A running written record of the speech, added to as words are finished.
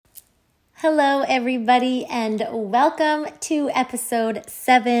Hello, everybody, and welcome to episode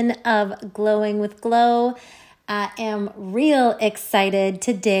 7 of Glowing with Glow. I am real excited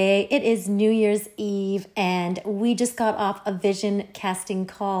today. It is New Year's Eve, and we just got off a vision casting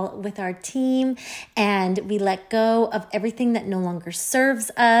call with our team, and we let go of everything that no longer serves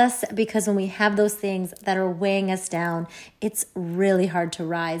us, because when we have those things that are weighing us down, it's really hard to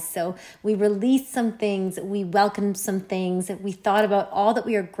rise. So we released some things, we welcomed some things, we thought about all that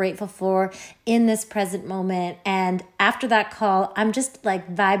we are grateful for in this present moment. And after that call, I'm just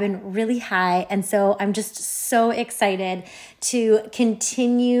like vibing really high. And so I'm just so excited to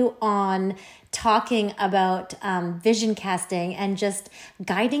continue on talking about vision casting and just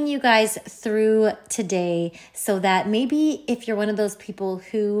guiding you guys through today, so that maybe if you're one of those people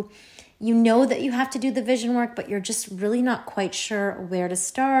who you know that you have to do the vision work, but you're just really not quite sure where to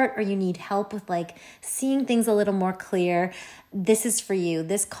start, or you need help with like seeing things a little more clear, this is for you.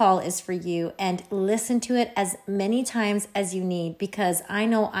 This call is for you, and listen to it as many times as you need, because I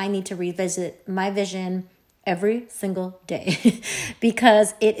know I need to revisit my vision every single day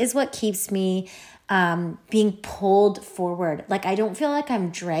because it is what keeps me being pulled forward. Like, I don't feel like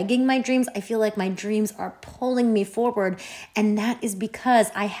I'm dragging my dreams. I feel like my dreams are pulling me forward. And that is because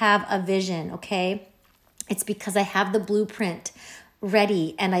I have a vision, okay? It's because I have the blueprint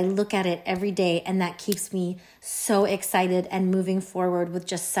ready and I look at it every day, and that keeps me so excited and moving forward with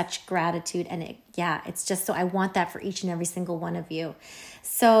just such gratitude. And it's just so I want that for each and every single one of you.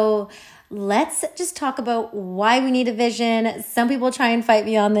 So let's just talk about why we need a vision. Some people try and fight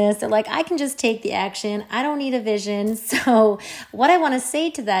me on this. They're like, I can just take the action. I don't need a vision. So what I want to say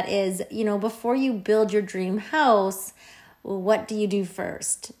to that is, before you build your dream house, what do you do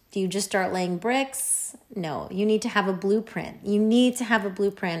first? Do you just start laying bricks? No, you need to have a blueprint. You need to have a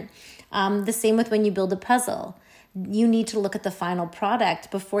blueprint. The same with when you build a puzzle. You need to look at the final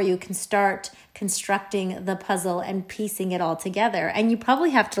product before you can start constructing the puzzle and piecing it all together. And you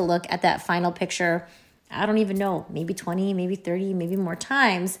probably have to look at that final picture, I don't even know, maybe 20, maybe 30, maybe more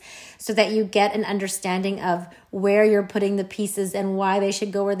times, so that you get an understanding of where you're putting the pieces and why they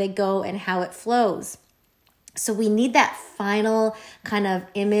should go where they go and how it flows. So we need that final kind of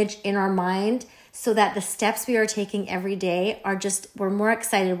image in our mind, so that the steps we are taking every day are we're more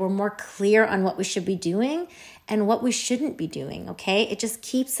excited, we're more clear on what we should be doing and what we shouldn't be doing, okay? It just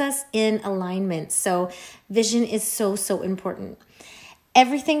keeps us in alignment. So vision is so, so important.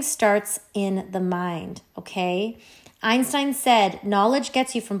 Everything starts in the mind, okay? Einstein said, knowledge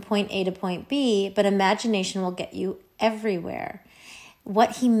gets you from point A to point B, but imagination will get you everywhere.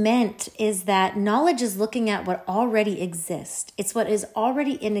 What he meant is that knowledge is looking at what already exists. It's what is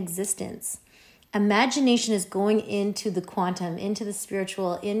already in existence. Imagination is going into the quantum, into the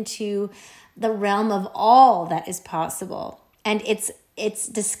spiritual, into the realm of all that is possible. And it's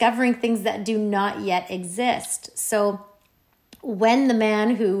discovering things that do not yet exist. So when the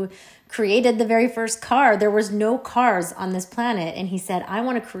man who created the very first car, there was no cars on this planet, and he said, I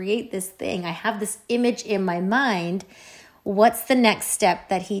want to create this thing. I have this image in my mind. What's the next step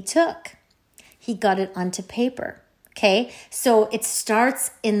that he took? He got it onto paper. Okay, so it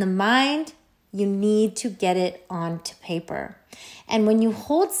starts in the mind. You need to get it onto paper. And when you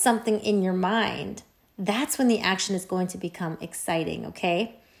hold something in your mind, that's when the action is going to become exciting,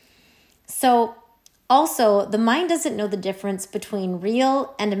 okay? So also, the mind doesn't know the difference between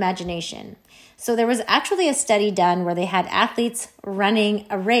real and imagination. So there was actually a study done where they had athletes running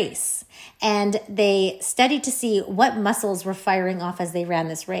a race, and they studied to see what muscles were firing off as they ran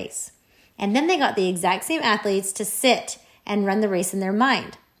this race. And then they got the exact same athletes to sit and run the race in their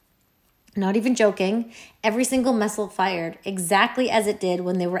mind. Not even joking, every single muscle fired exactly as it did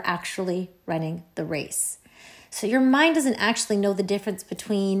when they were actually running the race. So your mind doesn't actually know the difference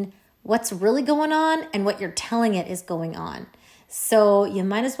between what's really going on and what you're telling it is going on. So you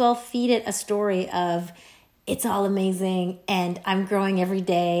might as well feed it a story of, it's all amazing and I'm growing every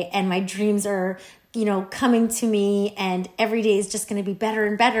day and my dreams are, coming to me and every day is just going to be better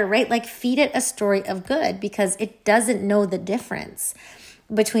and better, right? Like, feed it a story of good, because it doesn't know the difference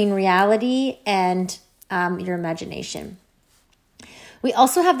between reality and your imagination. We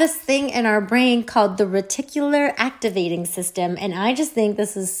also have this thing in our brain called the reticular activating system. And I just think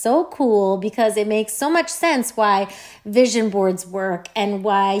this is so cool because it makes so much sense why vision boards work and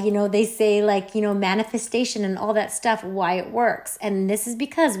why, they say manifestation and all that stuff, why it works. And this is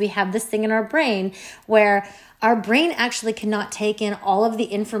because we have this thing in our brain where our brain actually cannot take in all of the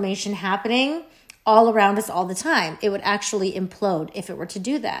information happening all around us all the time. It would actually implode if it were to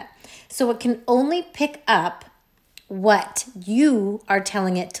do that. So it can only pick up what you are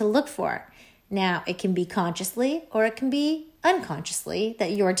telling it to look for. Now, it can be consciously or it can be unconsciously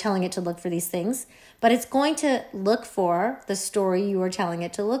that you are telling it to look for these things, but it's going to look for the story you are telling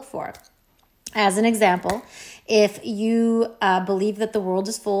it to look for. As an example, if you believe that the world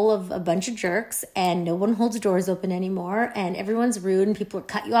is full of a bunch of jerks and no one holds doors open anymore and everyone's rude and people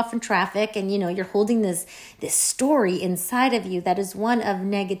cut you off in traffic and, you're holding this story inside of you that is one of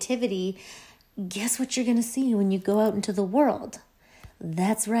negativity, guess what you're going to see when you go out into the world?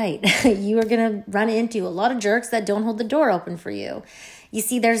 That's right. You are going to run into a lot of jerks that don't hold the door open for you. You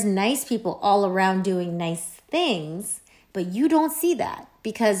see, there's nice people all around doing nice things, but you don't see that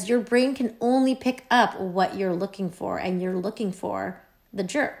because your brain can only pick up what you're looking for, and you're looking for the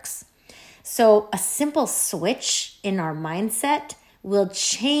jerks. So a simple switch in our mindset will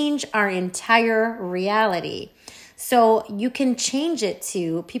change our entire reality. So you can change it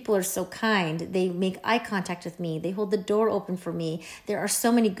to, people are so kind, they make eye contact with me, they hold the door open for me, there are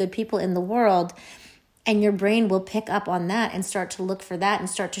so many good people in the world, and your brain will pick up on that and start to look for that and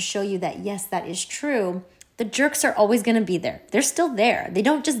start to show you that, yes, that is true. The jerks are always going to be there. They're still there. They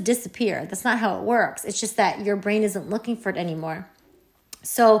don't just disappear. That's not how it works. It's just that your brain isn't looking for it anymore.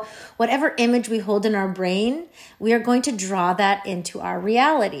 So whatever image we hold in our brain, we are going to draw that into our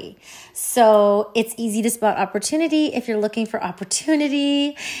reality. So it's easy to spot opportunity if you're looking for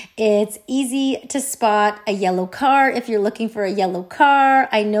opportunity. It's easy to spot a yellow car if you're looking for a yellow car.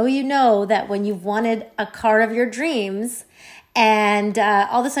 I know you know that when you've wanted a car of your dreams, and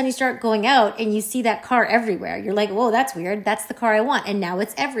all of a sudden you start going out and you see that car everywhere. You're like, whoa, that's weird. That's the car I want. And now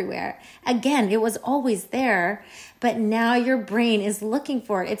it's everywhere. Again, it was always there, but now your brain is looking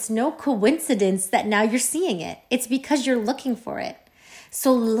for it. It's no coincidence that now you're seeing it. It's because you're looking for it.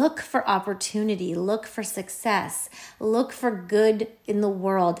 So look for opportunity, look for success, look for good in the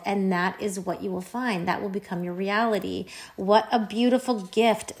world, and that is what you will find. That will become your reality. What a beautiful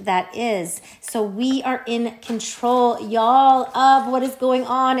gift that is. So we are in control, y'all, of what is going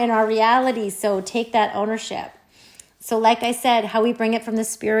on in our reality. So take that ownership. So like I said, how we bring it from the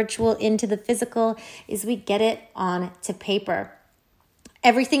spiritual into the physical is we get it onto paper.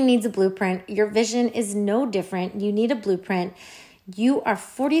 Everything needs a blueprint. Your vision is no different. You need a blueprint. You are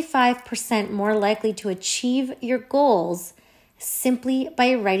 45% more likely to achieve your goals simply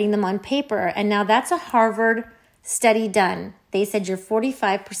by writing them on paper. And now that's a Harvard study done. They said you're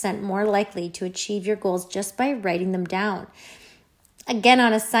 45% more likely to achieve your goals just by writing them down. Again,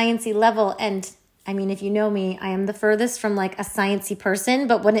 on a sciencey level, and I mean, if you know me, I am the furthest from like a sciencey person,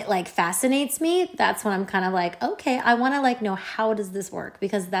 but when it like fascinates me, that's when I'm kind of like, okay, I want to like know how does this work,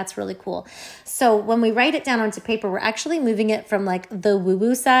 because that's really cool. So when we write it down onto paper, we're actually moving it from like the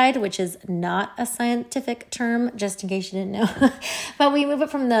woo-woo side, which is not a scientific term, just in case you didn't know, but we move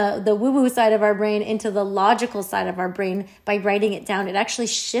it from the woo-woo side of our brain into the logical side of our brain by writing it down. It actually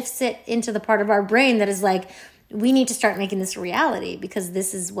shifts it into the part of our brain that is like, we need to start making this a reality because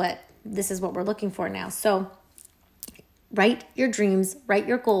this is what we're looking for now. So write your dreams, write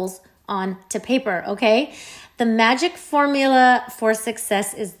your goals onto paper, okay? The magic formula for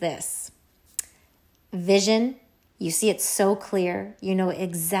success is this. Vision. You see it so clear. You know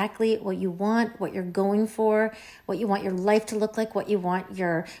exactly what you want, what you're going for, what you want your life to look like, what you want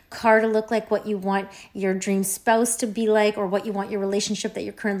your car to look like, what you want your dream spouse to be like, or what you want your relationship that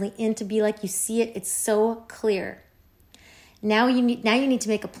you're currently in to be like. You see it. It's so clear. Now you need to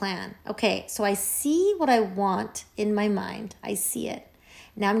make a plan. Okay, so I see what I want in my mind. I see it.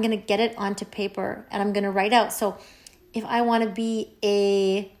 Now I'm going to get it onto paper and I'm going to write out. So if I want to be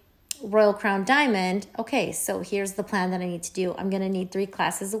a Royal Crown Diamond, okay, so here's the plan that I need to do. I'm going to need 3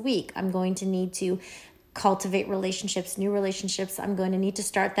 classes a week. I'm going to need to cultivate relationships, new relationships. I'm going to need to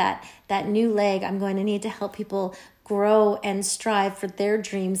start that new leg. I'm going to need to help people grow and strive for their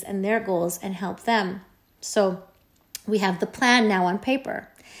dreams and their goals and help them. So we have the plan now on paper.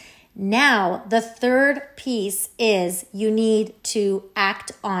 Now, the third piece is you need to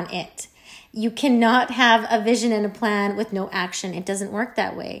act on it. You cannot have a vision and a plan with no action. It doesn't work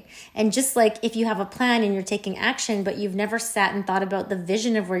that way. And just like if you have a plan and you're taking action, but you've never sat and thought about the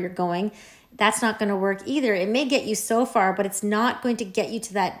vision of where you're going, that's not going to work either. It may get you so far, but it's not going to get you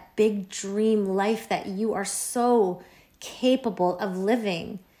to that big dream life that you are so capable of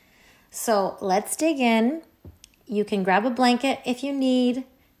living. So let's dig in. You can grab a blanket if you need.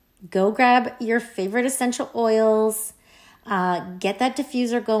 Go grab your favorite essential oils. Get that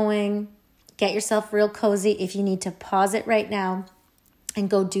diffuser going. Get yourself real cozy if you need to pause it right now. And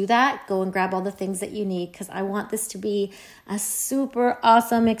go do that. Go and grab all the things that you need because I want this to be a super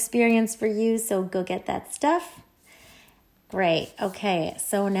awesome experience for you. So go get that stuff. Great. Okay,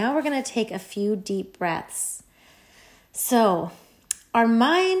 so now we're going to take a few deep breaths. So Our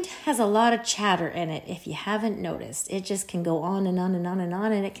mind has a lot of chatter in it, if you haven't noticed. It just can go on and on and on and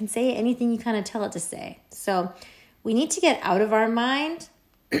on, and it can say anything you kind of tell it to say. So we need to get out of our mind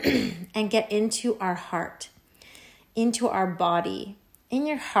and get into our heart, into our body. In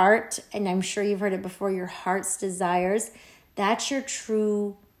your heart, and I'm sure you've heard it before, your heart's desires, that's your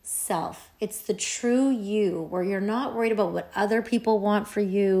true self. It's the true you, where you're not worried about what other people want for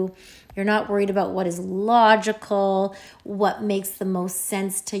you. You're not worried about what is logical, what makes the most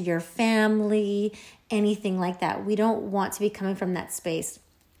sense to your family, anything like that. We don't want to be coming from that space.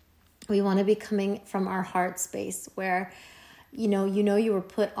 We want to be coming from our heart space, where you know you were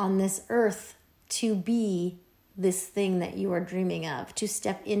put on this earth to be this thing that you are dreaming of, to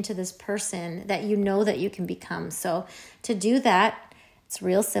step into this person that you know that you can become. So to do that, it's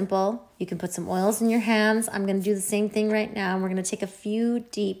real simple. You can put some oils in your hands. I'm going to do the same thing right now. We're going to take a few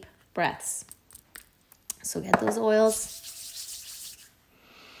deep breaths. So get those oils.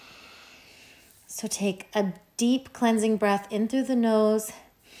 So take a deep cleansing breath in through the nose,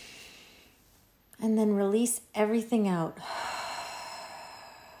 and then release everything out.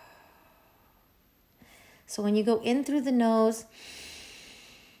 So when you go in through the nose,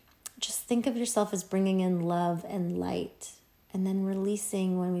 just think of yourself as bringing in love and light, and then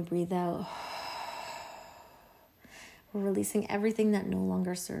releasing when we breathe out. We're releasing everything that no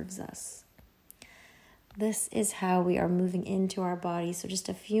longer serves us. This is how we are moving into our body. So just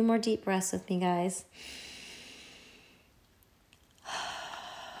a few more deep breaths with me, guys.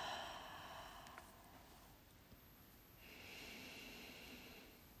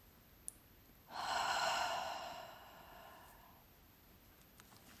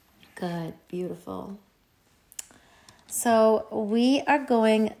 Good, beautiful. So we are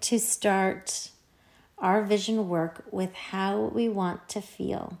going to start our vision work with how we want to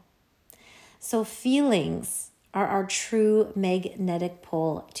feel. So feelings are our true magnetic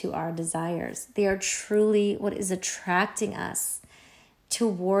pole to our desires. They are truly what is attracting us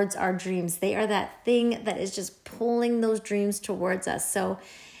towards our dreams. They are that thing that is just pulling those dreams towards us. So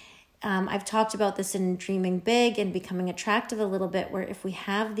I've talked about this in Dreaming Big and Becoming Attractive a little bit, where if we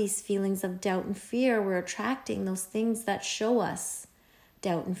have these feelings of doubt and fear, we're attracting those things that show us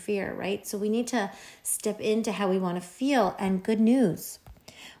doubt and fear, right? So we need to step into how we want to feel. And good news,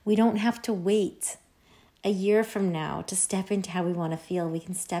 we don't have to wait a year from now to step into how we want to feel. We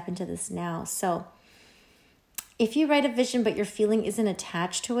can step into this now. So if you write a vision but your feeling isn't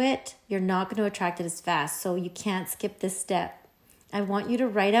attached to it, you're not going to attract it as fast. So you can't skip this step. I want you to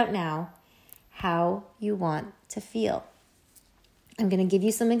write out now how you want to feel. I'm going to give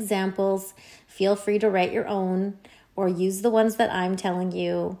you some examples. Feel free to write your own or use the ones that I'm telling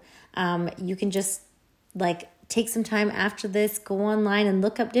you. You can just take some time after this, go online and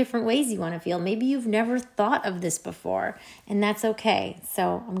look up different ways you want to feel. Maybe you've never thought of this before, and that's okay.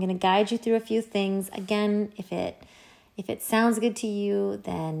 So I'm going to guide you through a few things. Again, if it sounds good to you,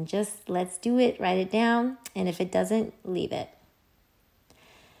 then just let's do it. Write it down. And if it doesn't, leave it.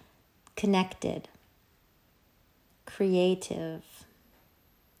 Connected, creative,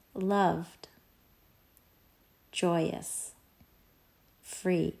 loved, joyous,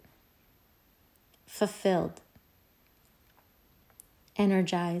 free, fulfilled,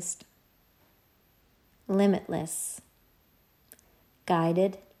 energized, limitless,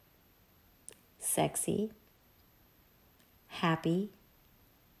 guided, sexy, happy,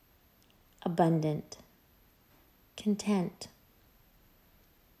 abundant, content,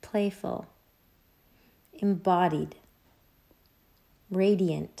 playful, embodied,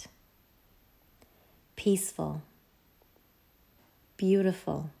 radiant, peaceful,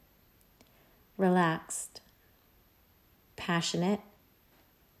 beautiful, relaxed, passionate,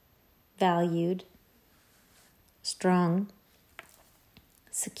 valued, strong,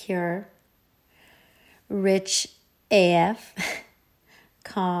 secure, rich AF,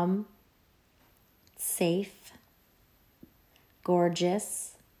 calm, safe, gorgeous,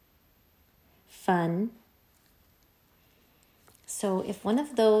 fun. So if one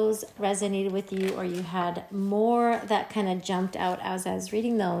of those resonated with you, or you had more that kind of jumped out as I was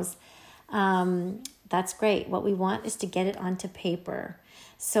reading those, that's great. What we want is to get it onto paper.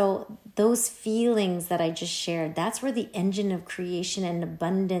 So those feelings that I just shared, that's where the engine of creation and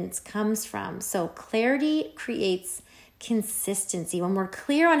abundance comes from. So clarity creates consistency. When we're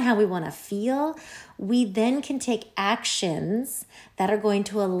clear on how we want to feel, we then can take actions that are going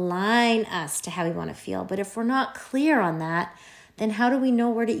to align us to how we want to feel. But if we're not clear on that, then how do we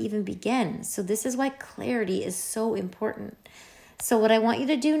know where to even begin? So this is why clarity is so important. So what I want you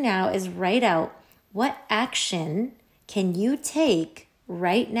to do now is write out, what action can you take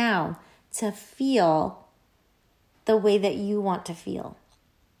right now to feel the way that you want to feel.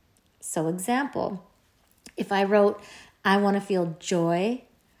 So example, if I wrote, I want to feel joy,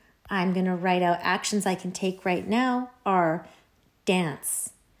 I'm going to write out actions I can take right now are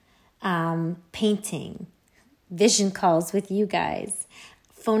dance, painting, vision calls with you guys,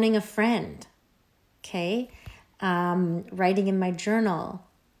 phoning a friend, okay? Writing in my journal,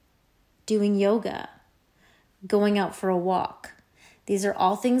 doing yoga, going out for a walk. These are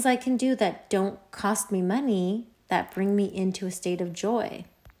all things I can do that don't cost me money, that bring me into a state of joy.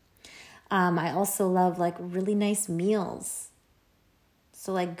 I also love like really nice meals.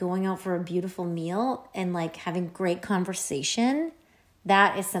 So like going out for a beautiful meal and like having great conversation,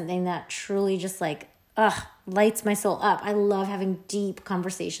 that is something that truly just like, lights my soul up. I love having deep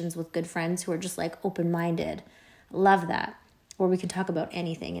conversations with good friends who are just like open-minded. Love that. Where we can talk about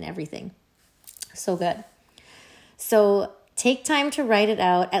anything and everything. So good. So take time to write it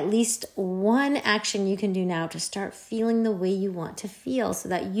out. At least one action you can do now to start feeling the way you want to feel so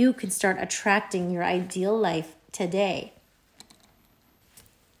that you can start attracting your ideal life today.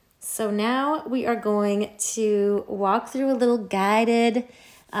 So now we are going to walk through a little guided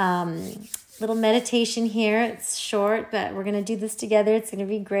little meditation here. It's short, but we're going to do this together. It's going to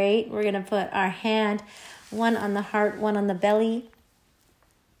be great. We're going to put our hand, one on the heart, one on the belly.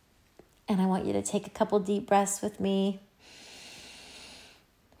 And I want you to take a couple deep breaths with me.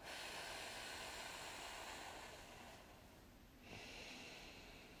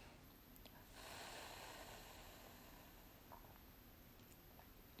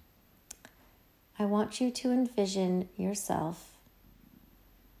 I want you to envision yourself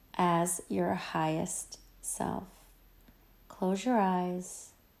as your highest self. Close your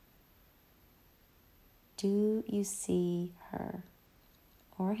eyes. Do you see her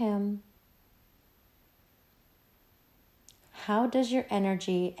or him? How does your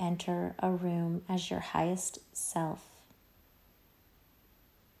energy enter a room as your highest self?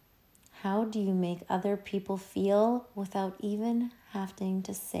 How do you make other people feel without even having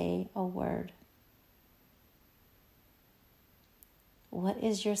to say a word? What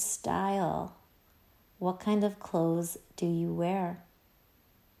is your style? What kind of clothes do you wear?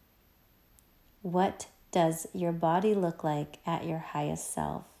 What does your body look like at your highest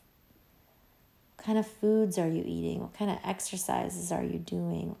self? What kind of foods are you eating? What kind of exercises are you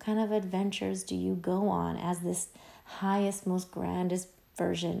doing? What kind of adventures do you go on as this highest, most grandest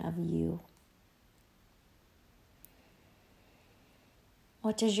version of you?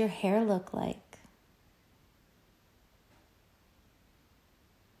 What does your hair look like?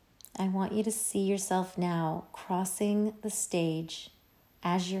 I want you to see yourself now crossing the stage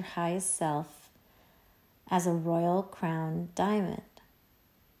as your highest self as a royal crown diamond.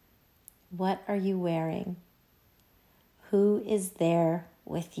 What are you wearing? Who is there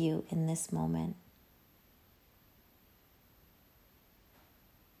with you in this moment?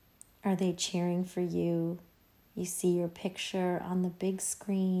 Are they cheering for you? You see your picture on the big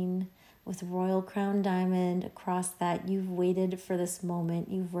screen with Royal Crown Diamond across that. You've waited for this moment.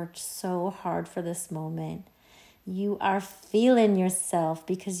 You've worked so hard for this moment. You are feeling yourself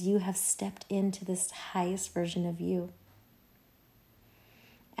because you have stepped into this highest version of you.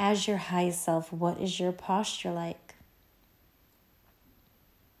 As your highest self, what is your posture like?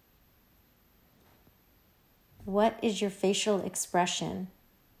 What is your facial expression?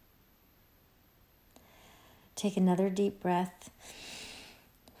 Take another deep breath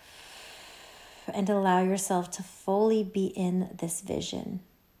and allow yourself to fully be in this vision.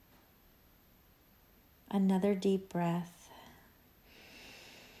 Another deep breath.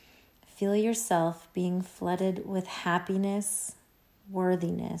 Feel yourself being flooded with happiness,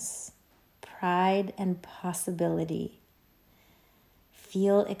 worthiness, pride, and possibility.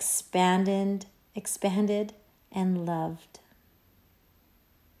 Feel expanded and loved.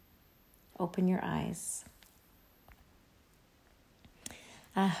 Open your eyes.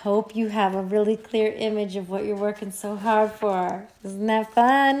 I hope you have a really clear image of what you're working so hard for. Isn't that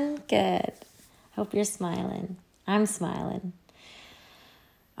fun? Good. Hope you're smiling. I'm smiling.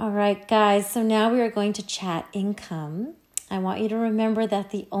 All right, guys. So now we are going to chat income. I want you to remember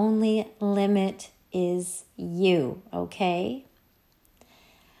that the only limit is you, okay?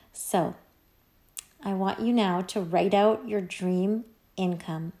 So I want you now to write out your dream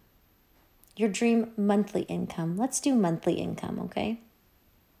income, your dream monthly income. Let's do monthly income, okay?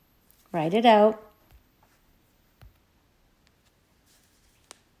 Write it out.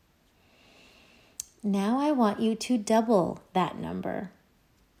 Now I want you to double that number.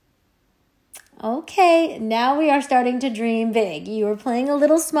 Okay, now we are starting to dream big. You were playing a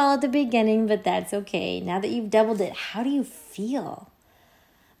little small at the beginning, but that's okay. Now that you've doubled it, how do you feel?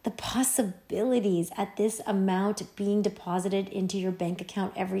 The possibilities at this amount being deposited into your bank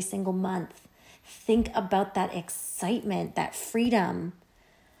account every single month. Think about that excitement, that freedom.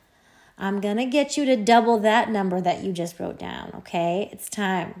 I'm going to get you to double that number that you just wrote down, okay? It's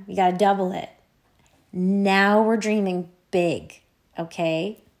time. You got to double it. Now we're dreaming big,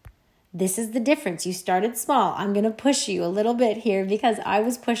 okay? This is the difference. You started small. I'm going to push you a little bit here because I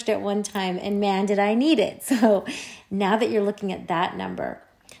was pushed at one time and man, did I need it. So now that you're looking at that number,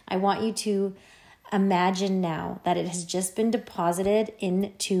 I want you to imagine now that it has just been deposited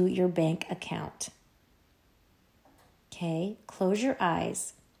into your bank account. Okay, close your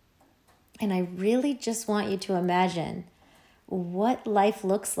eyes. And I really just want you to imagine what life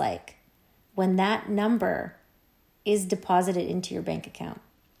looks like when that number is deposited into your bank account.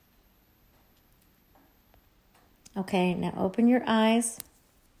 Okay, now open your eyes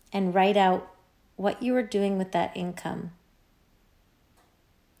and write out what you are doing with that income.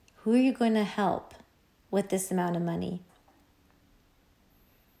 Who are you going to help with this amount of money?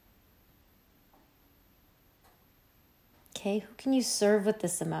 Okay, who can you serve with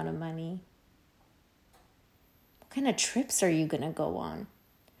this amount of money? What kind of trips are you going to go on?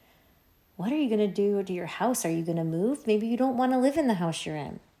 What are you going to do to your house? Are you going to move? Maybe you don't want to live in the house you're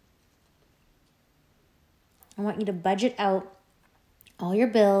in. I want you to budget out all your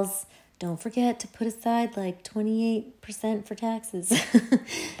bills. Don't forget to put aside like 28% for taxes.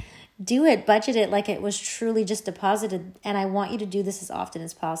 Do it, budget it like it was truly just deposited. And I want you to do this as often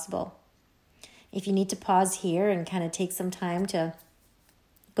as possible. If you need to pause here and kind of take some time to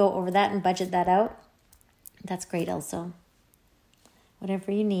go over that and budget that out, that's great also.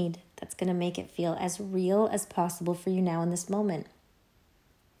 Whatever you need, that's going to make it feel as real as possible for you now in this moment.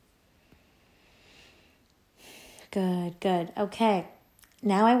 Good, good. Okay.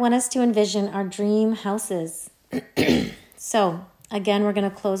 Now I want us to envision our dream houses. So, again, we're going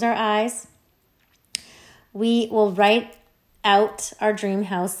to close our eyes. We will write out our dream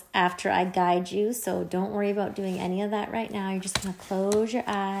house after I guide you. So don't worry about doing any of that right now. You're just going to close your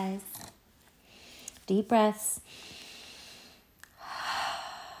eyes. Deep breaths.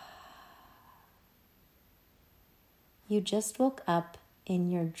 You just woke up in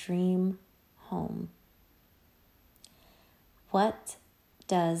your dream home. What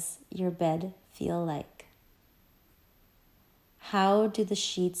does your bed feel like? How do the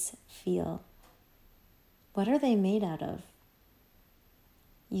sheets feel? What are they made out of?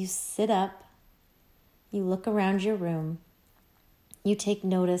 You sit up, you look around your room, you take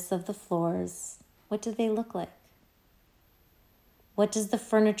notice of the floors. What do they look like? What does the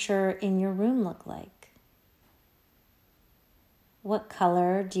furniture in your room look like? What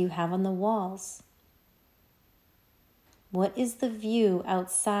color do you have on the walls? What is the view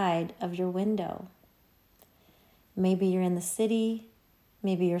outside of your window? Maybe you're in the city.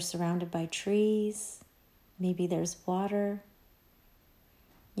 Maybe you're surrounded by trees. Maybe there's water.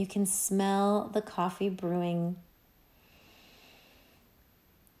 You can smell the coffee brewing.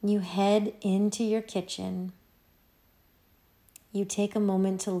 You head into your kitchen. You take a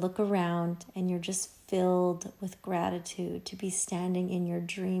moment to look around and you're just filled with gratitude to be standing in your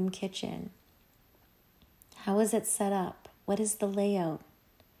dream kitchen. How is it set up? What is the layout?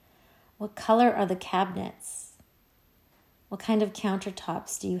 What color are the cabinets? What kind of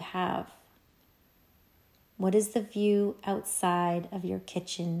countertops do you have? What is the view outside of your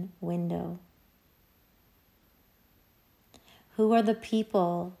kitchen window? Who are the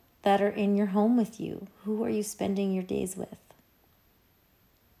people that are in your home with you? Who are you spending your days with?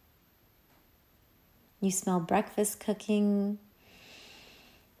 You smell breakfast cooking.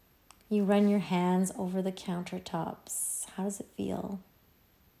 You run your hands over the countertops. How does it feel?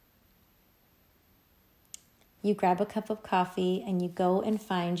 You grab a cup of coffee and you go and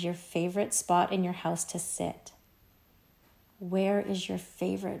find your favorite spot in your house to sit. Where is your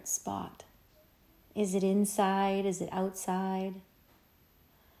favorite spot? Is it inside? Is it outside?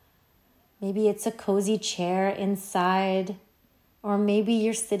 Maybe it's a cozy chair inside, or maybe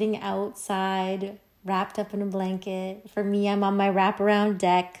you're sitting outside wrapped up in a blanket. For me, I'm on my wraparound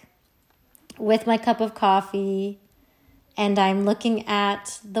deck with my cup of coffee and I'm looking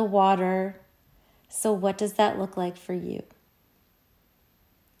at the water. So what does that look like for you?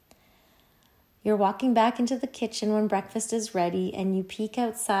 You're walking back into the kitchen when breakfast is ready and you peek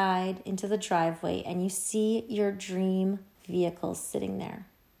outside into the driveway and you see your dream vehicle sitting there.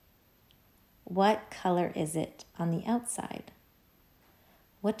 What color is it on the outside?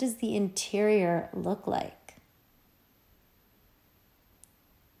 What does the interior look like?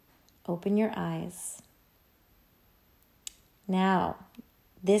 Open your eyes. Now,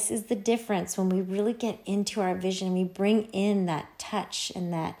 This is the difference when we really get into our vision. We bring in that touch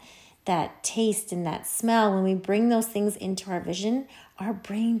and that taste and that smell. When we bring those things into our vision, our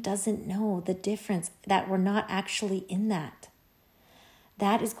brain doesn't know the difference, that we're not actually in that.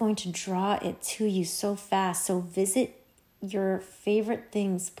 That is going to draw it to you so fast. So visit your favorite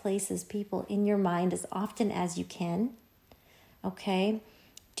things, places, people in your mind as often as you can. Okay?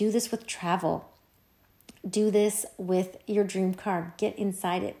 Do this with travel. Do this with your dream car. Get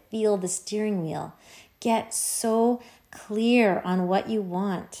inside it. Feel the steering wheel. Get so clear on what you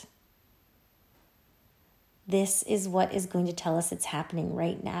want. This is what is going to tell us it's happening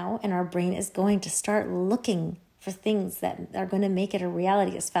right now. And our brain is going to start looking for things that are going to make it a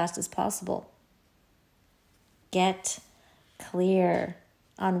reality as fast as possible. Get clear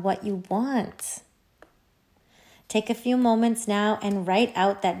on what you want. Take a few moments now and write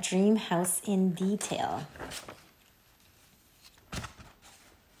out that dream house in detail.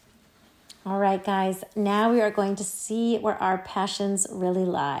 All right, guys, now we are going to see where our passions really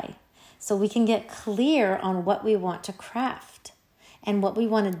lie. So we can get clear on what we want to craft and what we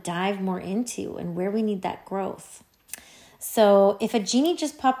want to dive more into and where we need that growth. So if a genie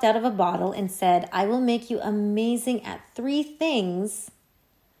just popped out of a bottle and said, I will make you amazing at 3 things,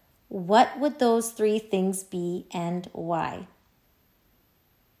 what would those 3 things be and why?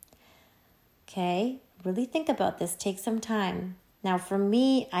 Okay, really think about this. Take some time. Now for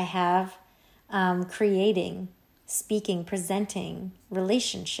me, I have creating, speaking, presenting,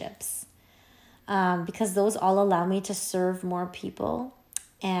 relationships, because those all allow me to serve more people.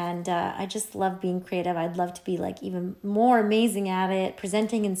 And I just love being creative. I'd love to be like even more amazing at it.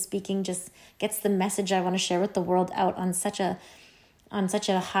 Presenting and speaking just gets the message I want to share with the world out on such a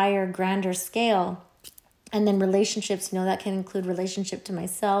higher, grander scale. And then relationships, that can include relationship to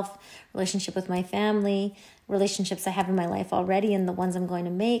myself, relationship with my family, relationships I have in my life already, and the ones I'm going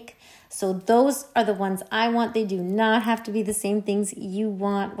to make. So those are the ones I want. They do not have to be the same things you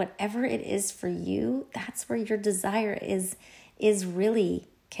want. Whatever it is for you, that's where your desire is really,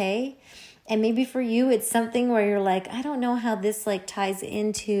 okay? And maybe for you, it's something where you're like, I don't know how this ties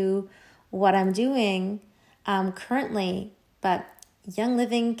into what I'm doing currently, but Young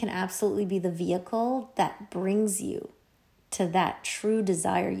Living can absolutely be the vehicle that brings you to that true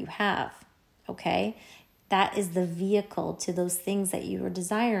desire you have, okay? That is the vehicle to those things that you are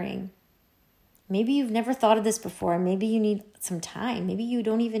desiring. Maybe you've never thought of this before. Maybe you need some time. Maybe you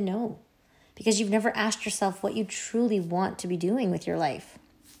don't even know because you've never asked yourself what you truly want to be doing with your life.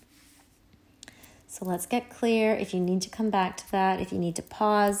 So let's get clear. If you need to come back to that, if you need to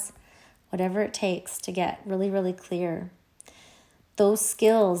pause, whatever it takes to get really, really clear. Those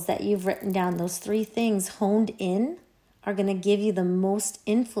skills that you've written down, those 3 things honed in, are going to give you the most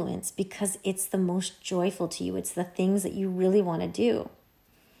influence because it's the most joyful to you. It's the things that you really want to do.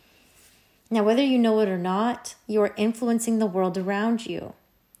 Now, whether you know it or not, you are influencing the world around you.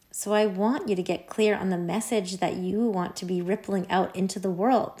 So I want you to get clear on the message that you want to be rippling out into the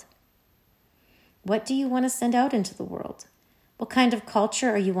world. What do you want to send out into the world? What kind of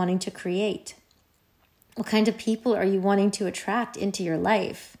culture are you wanting to create? What kind of people are you wanting to attract into your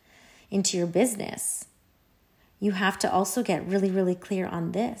life, into your business? You have to also get really, really clear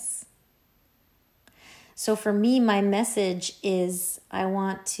on this. So for me, my message is I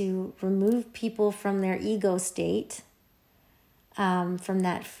want to remove people from their ego state, from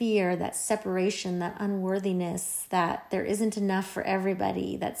that fear, that separation, that unworthiness, that there isn't enough for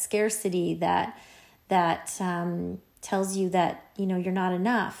everybody, that scarcity, that tells you that, you're not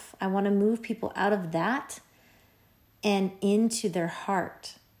enough. I want to move people out of that and into their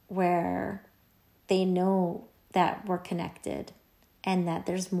heart where they know that we're connected and that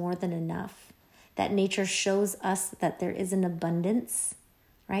there's more than enough. That nature shows us that there is an abundance,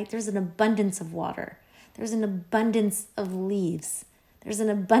 right? There's an abundance of water. There's an abundance of leaves. There's an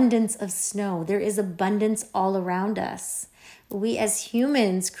abundance of snow. There is abundance all around us. We as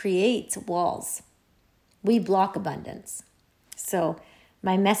humans create walls. We block abundance. So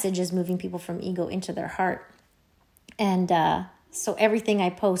my message is moving people from ego into their heart. And so everything I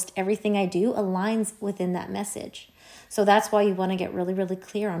post, everything I do aligns within that message. So that's why you want to get really, really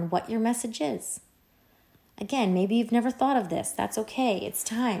clear on what your message is. Again, maybe you've never thought of this. That's okay. It's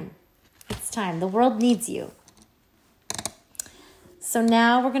time. It's time. The world needs you. So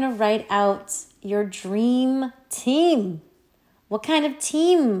now we're going to write out your dream team. What kind of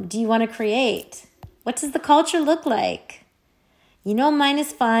team do you want to create? What does the culture look like? Mine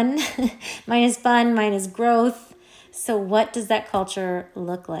is fun. Mine is fun. Mine is growth. So what does that culture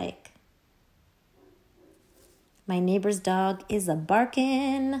look like? My neighbor's dog is a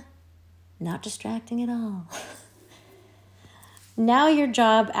barking. Not distracting at all. Now your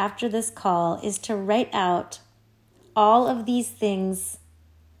job after this call is to write out all of these things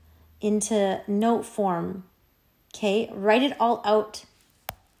into note form. Okay? Write it all out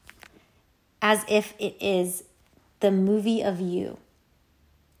as if it is the movie of you.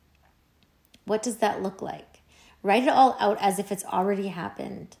 What does that look like? Write it all out as if it's already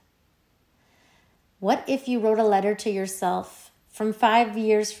happened. What if you wrote a letter to yourself from 5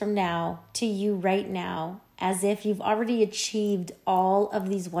 years from now to you right now, as if you've already achieved all of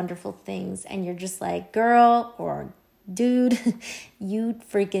these wonderful things and you're just like, girl or dude, you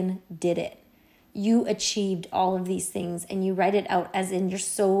freaking did it. You achieved all of these things, and you write it out as in you're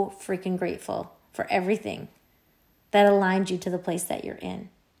so freaking grateful for everything that aligned you to the place that you're in.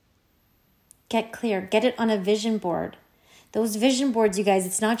 Get clear. Get it on a vision board. Those vision boards, you guys,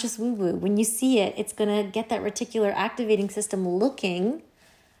 it's not just woo-woo. When you see it, it's going to get that reticular activating system looking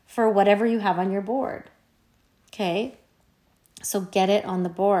for whatever you have on your board. Okay? So get it on the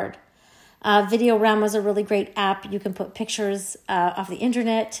board. Videorama is a really great app. You can put pictures off the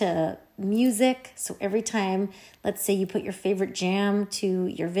internet to music. So every time, let's say you put your favorite jam to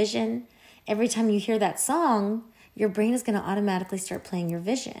your vision, every time you hear that song, your brain is going to automatically start playing your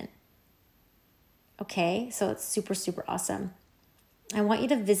vision. Okay, so it's super, super awesome. I want you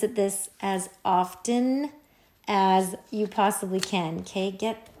to visit this as often as you possibly can. Okay,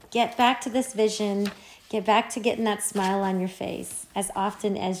 get back to this vision. Get back to getting that smile on your face as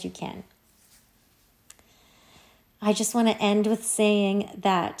often as you can. I just want to end with saying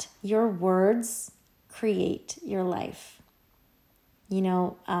that your words create your life. You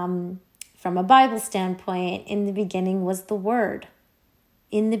know, from a Bible standpoint, in the beginning was the Word.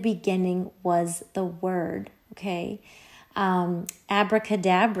 In the beginning was the Word, okay?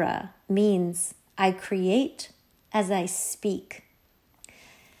 Abracadabra means I create as I speak.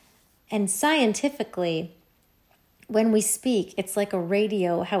 And scientifically, when we speak, it's like a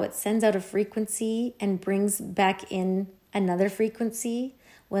radio, how it sends out a frequency and brings back in another frequency.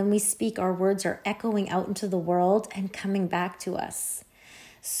 When we speak, our words are echoing out into the world and coming back to us.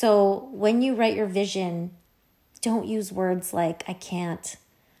 So when you write your vision, don't use words like I can't,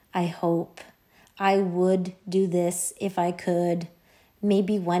 I hope, I would do this if I could,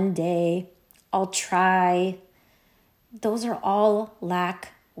 maybe one day, I'll try. Those are all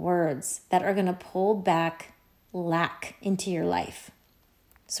lack words that are going to pull back lack into your life.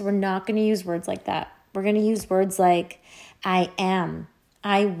 So we're not going to use words like that. We're going to use words like I am,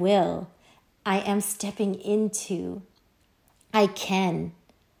 I will, I am stepping into, I can.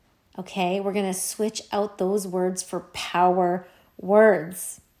 Okay, we're going to switch out those words for power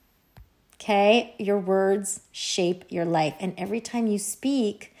words. Okay, your words shape your life. And every time you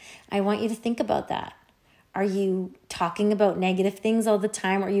speak, I want you to think about that. Are you talking about negative things all the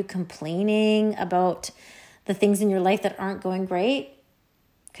time? Are you complaining about the things in your life that aren't going great?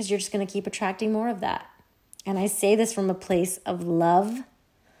 Because you're just going to keep attracting more of that. And I say this from a place of love.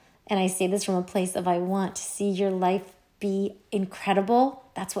 And I say this from a place of I want to see your life be incredible.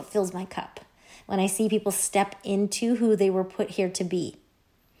 That's what fills my cup. When I see people step into who they were put here to be.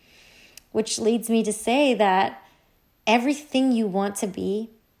 Which leads me to say that everything you want to be,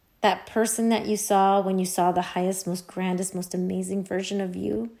 that person that you saw when you saw the highest, most grandest, most amazing version of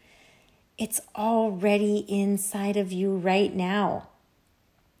you, it's already inside of you right now.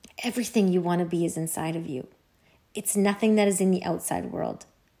 Everything you want to be is inside of you. It's nothing that is in the outside world.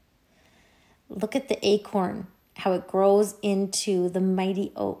 Look at the acorn, how it grows into the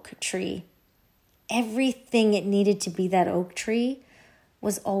mighty oak tree. Everything it needed to be that oak tree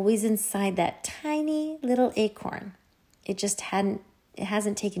was always inside that tiny little acorn. It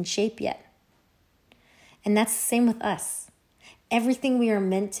hasn't taken shape yet. And that's the same with us. Everything we are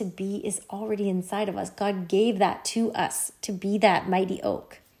meant to be is already inside of us. God gave that to us to be that mighty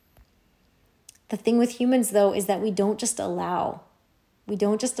oak. The thing with humans, though, is that we don't just allow. We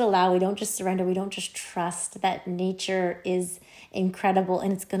don't just surrender. We don't just trust that nature is incredible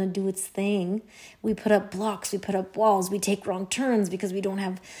and it's going to do its thing. We put up blocks, we put up walls, we take wrong turns because we don't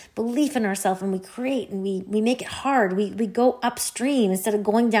have belief in ourselves, and we create and we make it hard. We go upstream instead of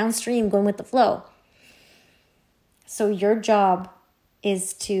going downstream, going with the flow. So your job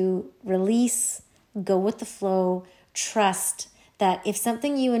is to release, go with the flow, trust that if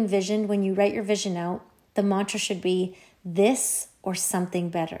something you envisioned when you write your vision out, the mantra should be this or something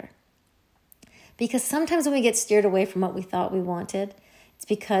better. Because sometimes when we get steered away from what we thought we wanted, it's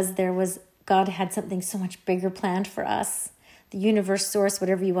because God had something so much bigger planned for us. The universe, source,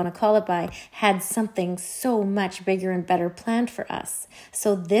 whatever you want to call it by, had something so much bigger and better planned for us.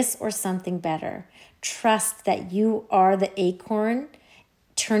 So this or something better. Trust that you are the acorn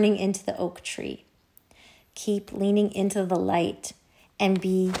turning into the oak tree. Keep leaning into the light and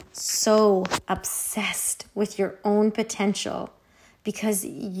be so obsessed with your own potential because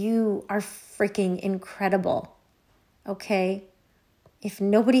you are freaking incredible, okay? If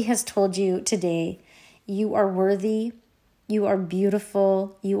nobody has told you today, you are worthy, you are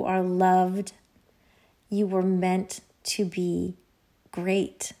beautiful, you are loved, you were meant to be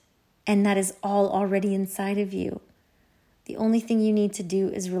great, and that is all already inside of you. The only thing you need to do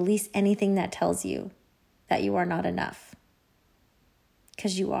is release anything that tells you that you are not enough.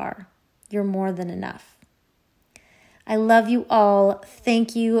 Because you are. You're more than enough. I love you all.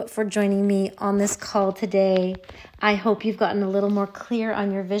 Thank you for joining me on this call today. I hope you've gotten a little more clear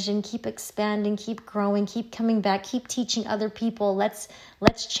on your vision. Keep expanding, keep growing, keep coming back, keep teaching other people.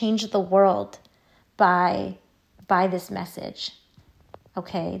 Let's change the world by this message.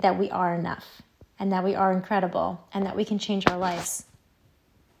 Okay, that we are enough and that we are incredible and that we can change our lives.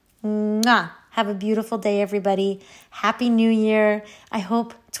 Mwah. Have a beautiful day, everybody. Happy New Year. I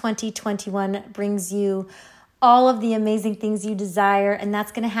hope 2021 brings you all of the amazing things you desire, and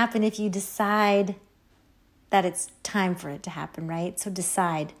that's going to happen if you decide that it's time for it to happen, right? So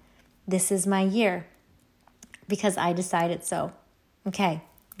decide, this is my year because I decided so. Okay,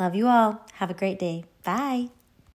 love you all. Have a great day. Bye.